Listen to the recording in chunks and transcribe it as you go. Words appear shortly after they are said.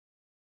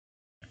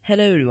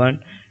Hello everyone.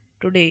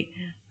 Today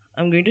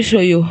I'm going to show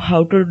you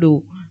how to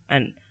do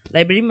an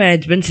library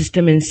management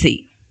system in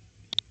C.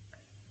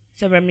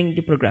 So I'm running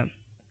the program.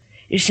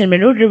 It's a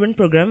menu driven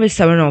program with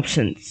 7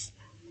 options.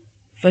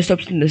 First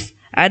option is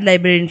add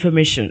library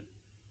information,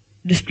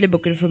 display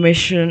book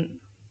information,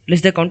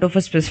 list the count of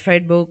a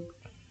specified book,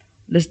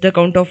 list the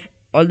count of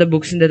all the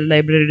books in the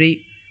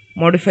library,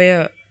 modify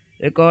a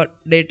record,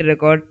 date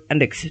record,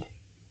 and exit.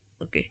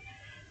 Okay,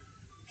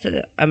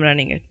 so I'm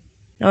running it.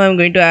 Now I'm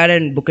going to add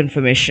in book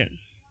information.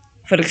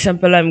 For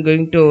example, I'm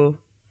going to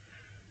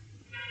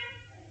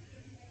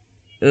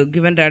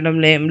given random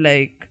name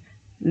like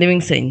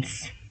living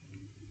science.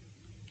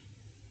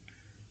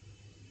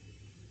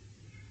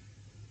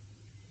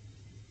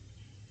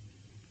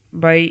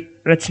 By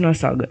Rachna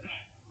Sagar.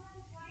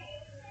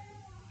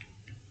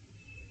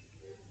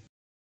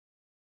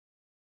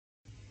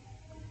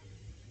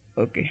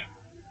 Okay,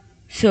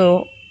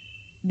 so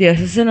the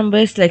SSN number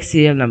is like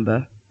serial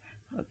number.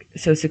 Okay,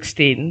 so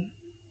 16.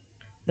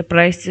 The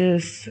price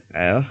is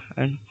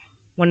and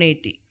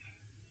 180,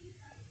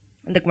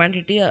 and the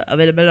quantity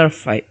available are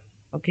 5.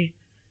 Okay,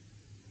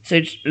 so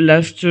it's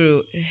less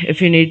to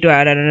if you need to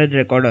add another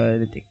record or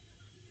anything.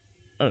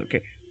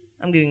 Okay,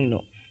 I'm giving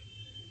no.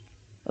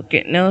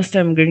 Okay, next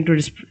I'm going to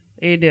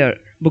display their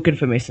book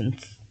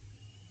informations.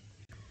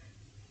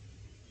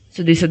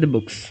 So these are the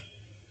books.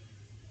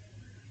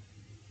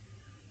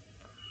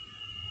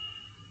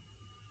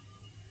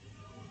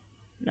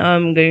 Now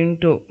I'm going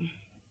to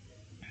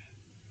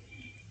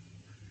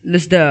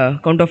list the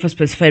count of a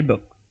specified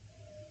book.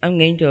 I'm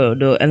going to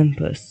do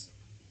Olympus.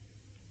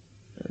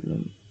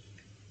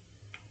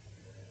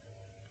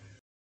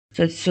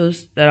 So it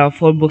shows there are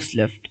 4 books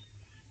left.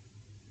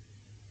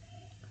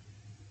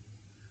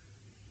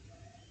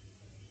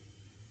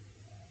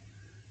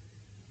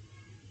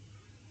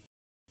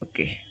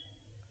 Okay.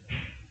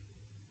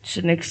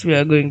 So next we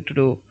are going to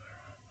do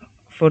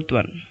fourth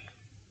one.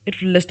 It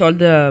will list all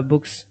the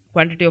books,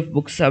 quantity of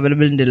books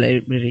available in the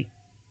library.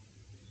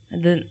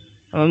 And then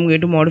I'm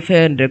going to modify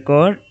and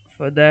record.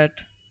 For that,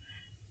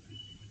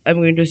 I'm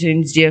going to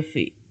change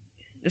GFE.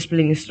 The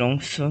spelling is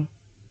wrong, so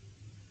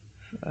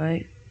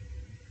I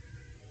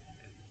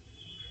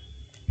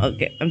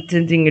okay. I'm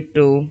changing it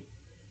to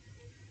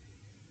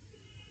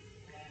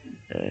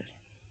uh,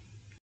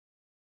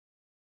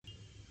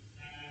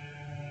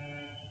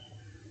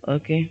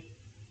 okay.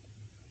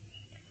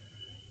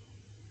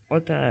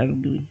 What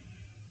I'm doing.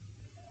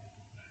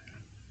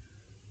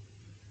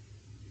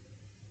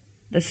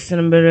 The system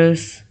number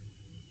is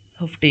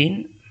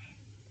 15.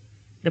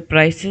 The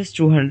price is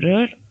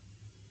 200,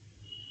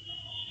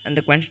 and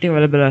the quantity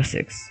available are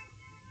 6.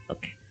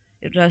 Okay.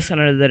 It has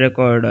another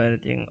record or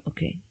anything.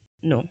 Okay.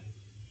 No.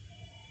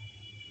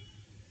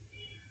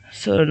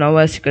 So now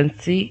as you can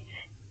see,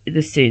 it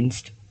is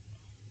changed.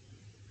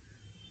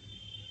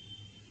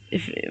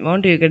 If you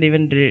want, you can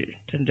even delete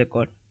and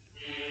record.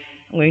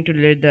 I'm going to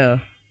delete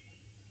the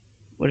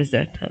what is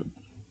that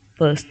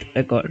first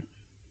record.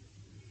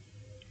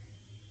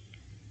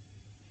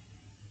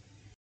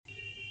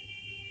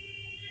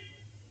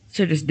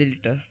 So it is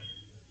deleted.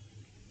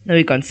 Now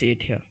we can't see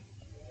it here.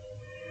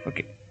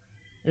 Okay,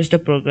 just a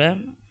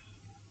program.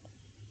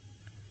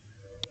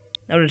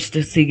 Now let's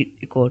just see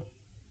the code.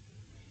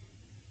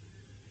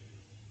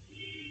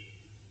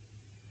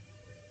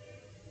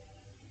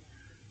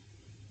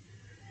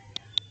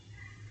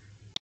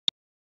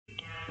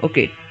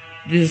 Okay,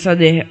 these are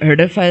the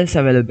header files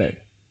available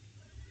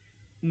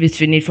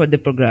which we need for the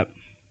program.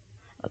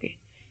 Okay,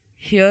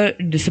 here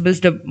it disables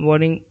the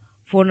warning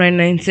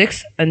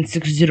 4996 and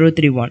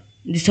 6031.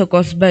 These are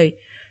caused by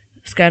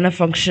scanner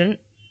function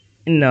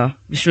in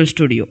Visual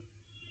Studio.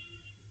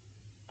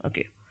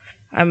 Okay,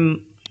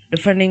 I'm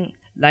defining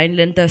line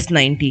length as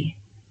 90.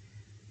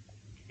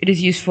 It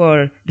is used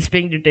for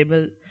displaying the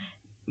table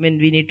when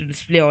we need to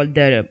display all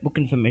the book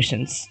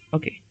informations.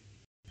 Okay,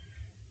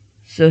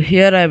 so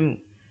here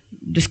I'm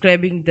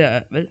describing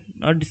the well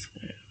not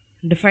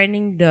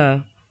defining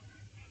the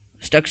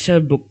structure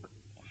book.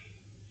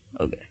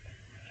 Okay,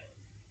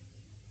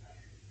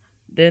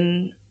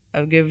 then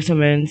I'll give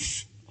some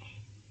ends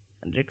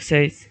and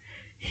exercise.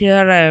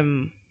 Here I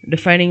am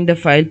defining the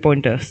file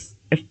pointers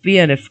fp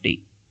and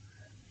ft.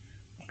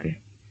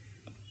 Okay,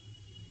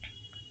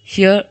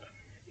 here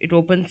it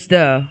opens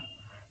the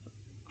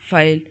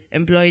file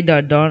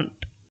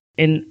employee.dot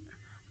in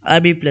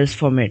rb plus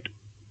format.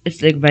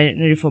 It's like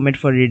binary format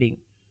for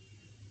reading.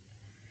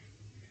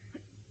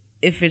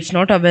 If it's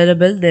not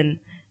available,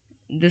 then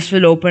this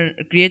will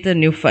create a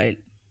new file.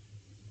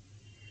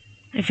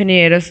 If any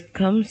errors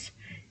comes,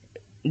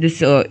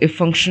 this if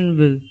function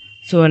will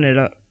show an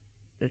error.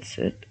 That's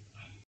it.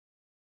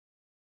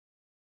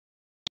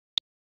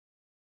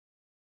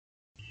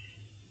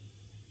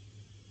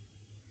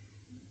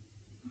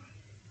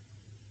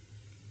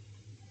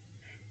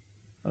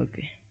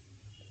 Okay,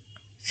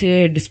 so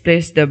it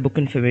displays the book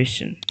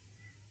information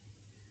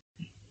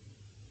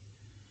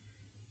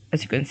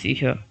as you can see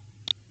here.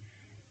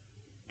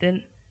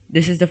 Then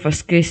this is the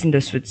first case in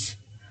the switch.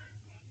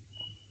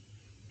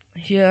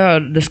 Here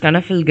the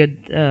scanf will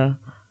get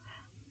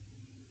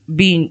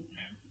b,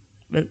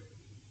 well,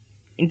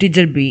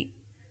 integer b,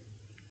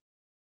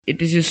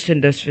 it is used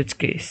in the switch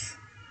case.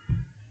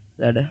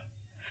 That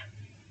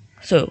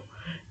so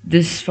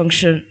this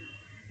function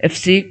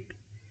fseek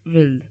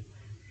will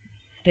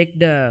take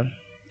the,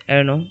 I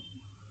don't know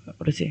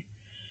what to say,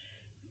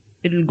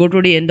 it will go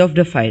to the end of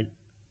the file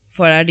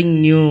for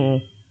adding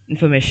new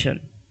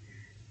information.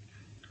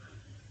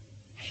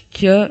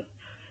 Here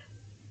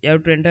you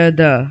have to enter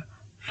the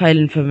file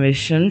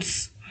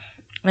informations,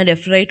 and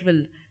fwrite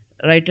will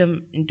write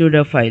them into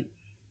the file.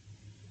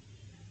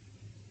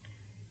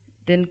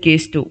 Then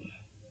case 2,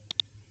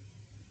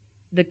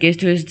 the case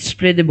 2 is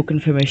display the book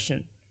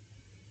information.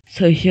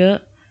 So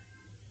here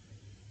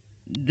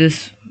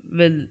this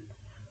will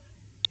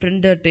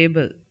print the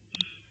table,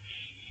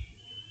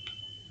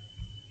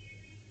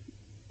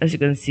 as you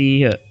can see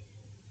here.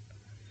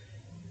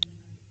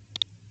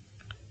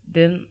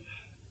 Then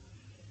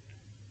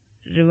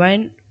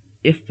rewind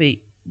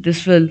fp,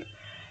 this will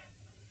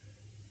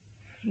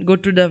go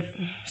to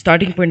the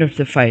starting point of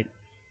the file.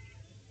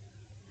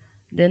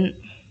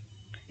 Then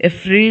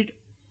fread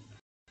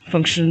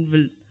function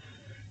will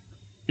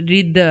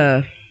read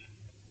the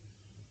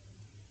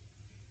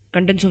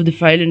contents of the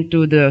file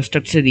into the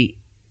structure E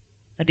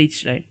at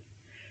each line.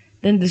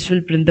 Then this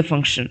will print the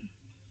function,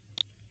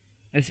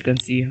 as you can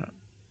see here.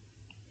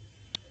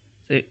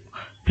 So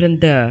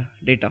print the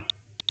data.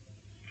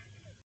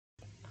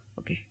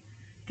 Okay.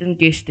 Then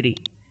case 3.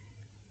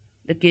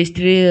 The case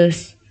 3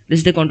 is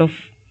list the count of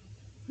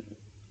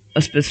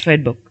a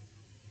specified book.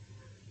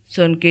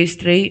 So in case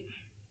 3,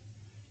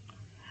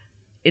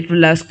 it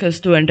will ask us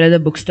to enter the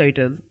book's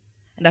title,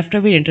 and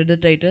after we enter the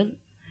title,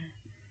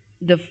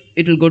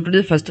 it will go to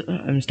the first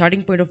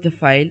starting point of the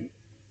file,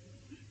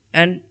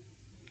 and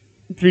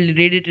it will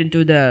read it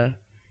into the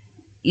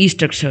E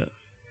structure.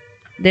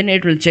 Then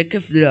it will check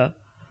if the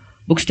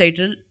book's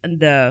title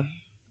and the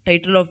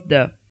title of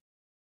the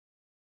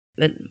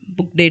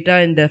book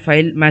data in the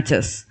file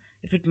matches.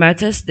 If it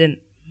matches,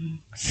 then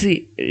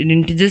C, in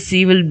integer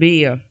C will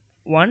be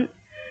 1,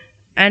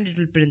 and it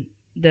will print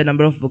the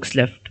number of books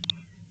left.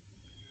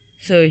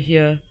 So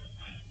here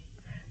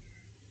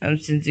I'm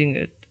changing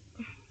it.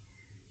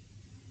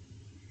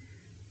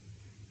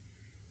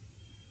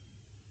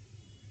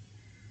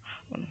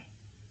 Oh, no.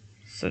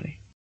 Sorry.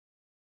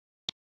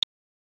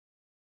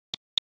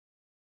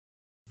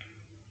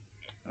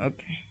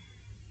 Okay.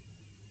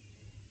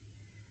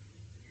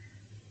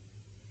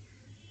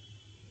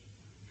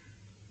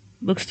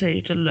 Book's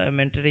title I'm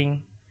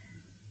entering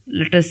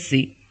letter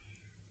C.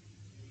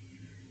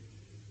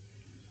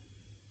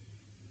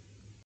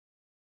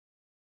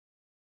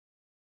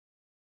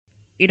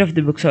 8 of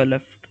the books are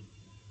left,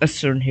 as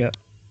shown here.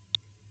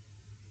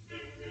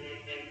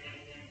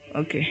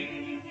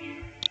 Okay.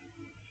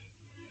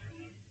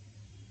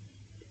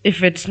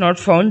 If it's not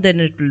found,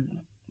 then it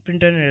will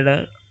print an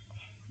error.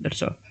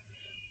 That's all.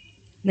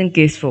 Then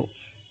case 4.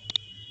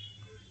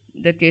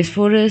 The case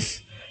 4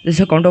 is this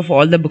is a count of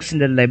all the books in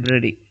the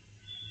library.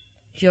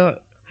 Here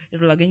it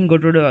will again go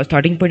to the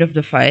starting point of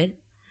the file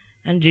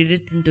and read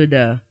it into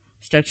the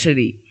structure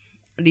E.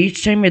 And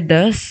each time it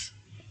does,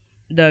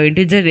 the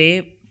integer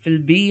A will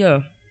be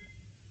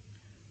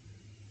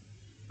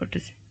what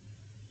is it?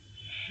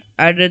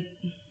 Added.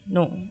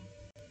 No.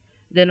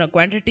 Then a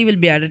quantity will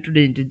be added to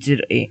the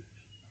integer A.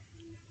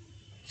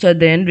 So at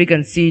the end we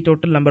can see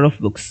total number of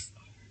books.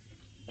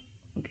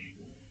 Okay.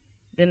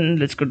 Then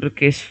let's go to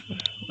case 4.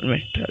 1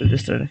 minute, I'll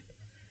just run it.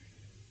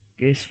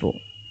 Case 4.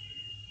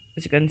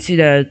 As you can see,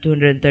 there are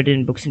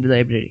 213 books in the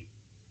library.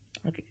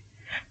 Okay.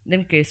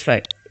 Then case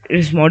 5. It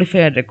is modify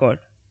a record.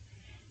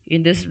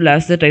 In this, we'll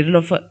ask the title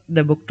of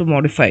the book to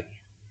modify.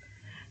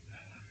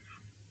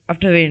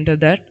 After we enter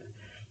that,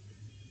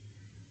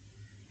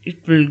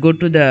 it will go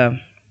to the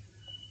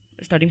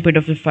starting point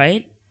of the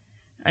file,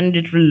 and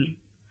it will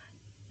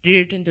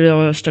read it into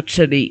the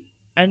structure E.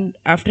 And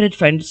after it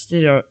finds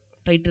the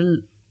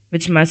title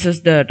which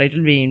matches the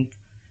title being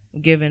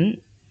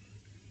given,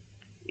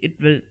 it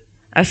will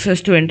ask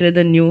us to enter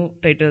the new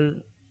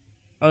title,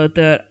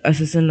 author,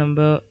 assistant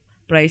number,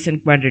 price,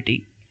 and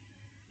quantity.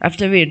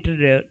 After we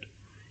enter it,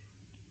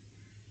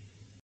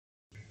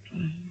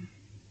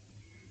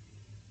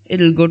 it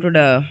will go to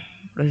the,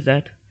 what is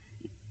that,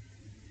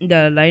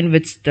 the line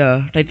which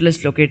the title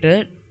is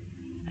located,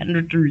 and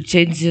it will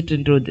change it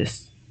into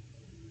this.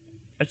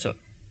 That's all.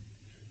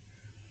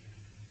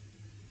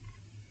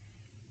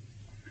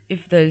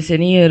 If there is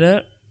any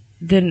error,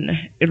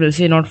 then it will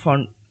say not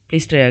found,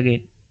 please try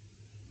again.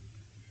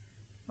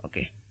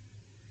 Okay,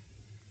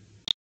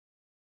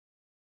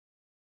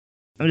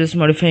 I'm just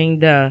modifying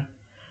the,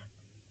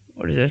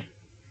 what is it,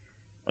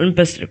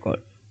 Olympus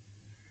record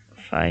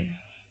 5.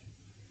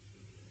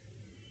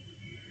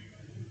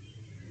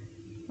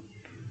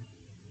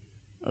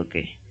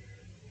 Okay,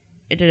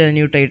 it is a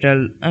new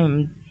title.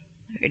 I'm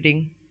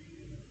hitting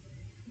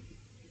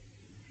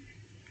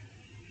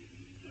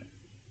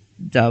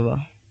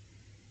Java.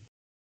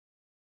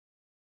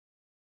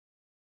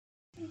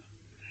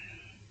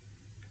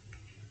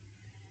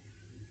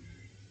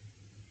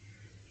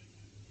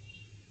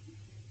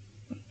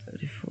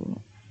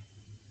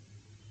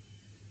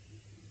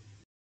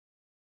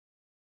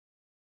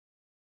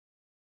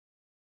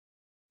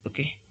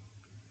 Okay,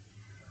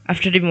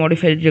 after the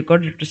modified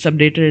record, it is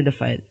updated in the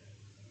file.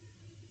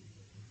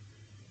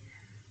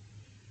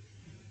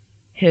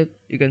 Here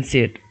you can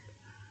see it.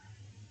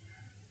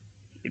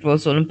 It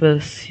was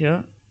Olympus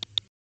here.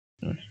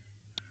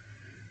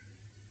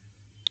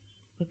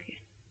 Okay,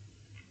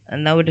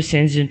 and now it is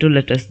changed into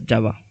latest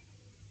Java.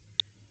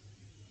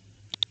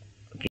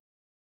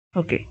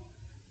 Okay,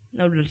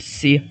 now let's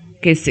see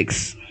case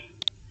 6.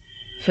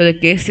 So the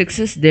case 6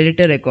 is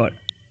delete a record.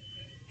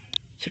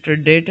 So to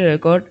delete a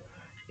record,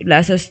 it will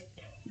ask us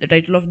the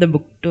title of the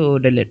book to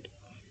delete.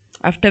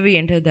 After we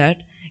enter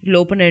that, it will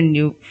open a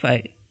new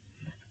file,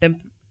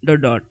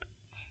 temp.dot.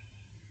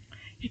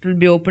 It will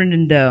be opened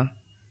in the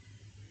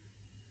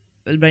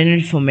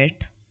binary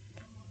format.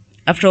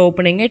 After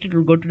opening it, it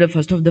will go to the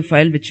first of the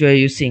file which we are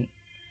using.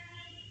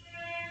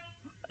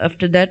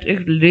 After that,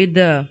 it will read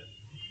the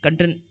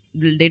content,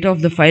 the data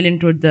of the file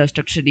into the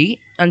structure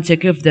D and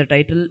check if the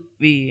title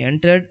we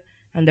entered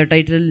and the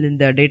title in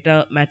the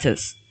data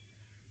matches.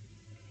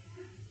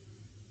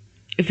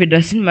 If it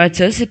doesn't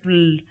matches, it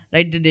will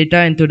write the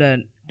data into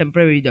the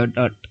temporary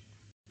dot.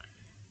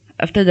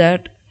 After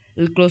that,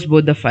 it will close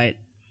both the file.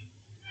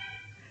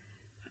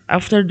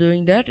 After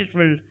doing that, it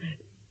will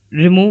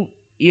remove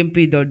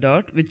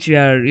emp.dot which we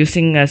are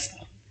using as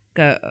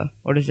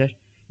what is that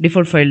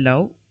default file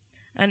now,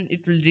 and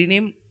it will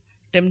rename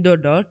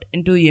temp.dot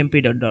into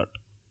emp.dot.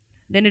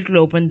 Then it will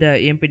open the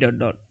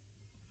emp.dot.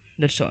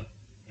 That's all.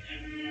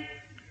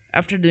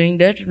 After doing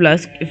that, it will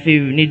ask if we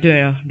need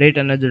to write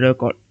another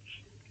record.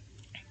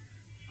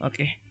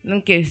 Okay,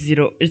 then case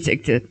 0 it's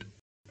exit.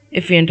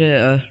 If we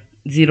enter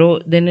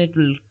 0, then it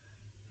will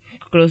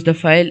close the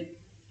file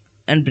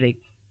and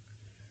break.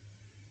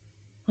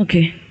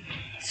 Okay,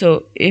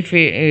 so if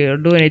we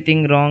do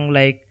anything wrong,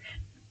 like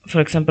for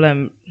example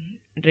I'm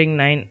entering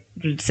 9,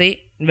 it will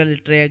say well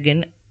try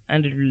again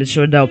and it will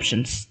show the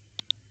options.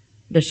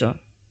 That's all.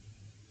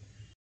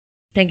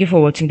 Thank you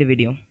for watching the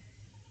video.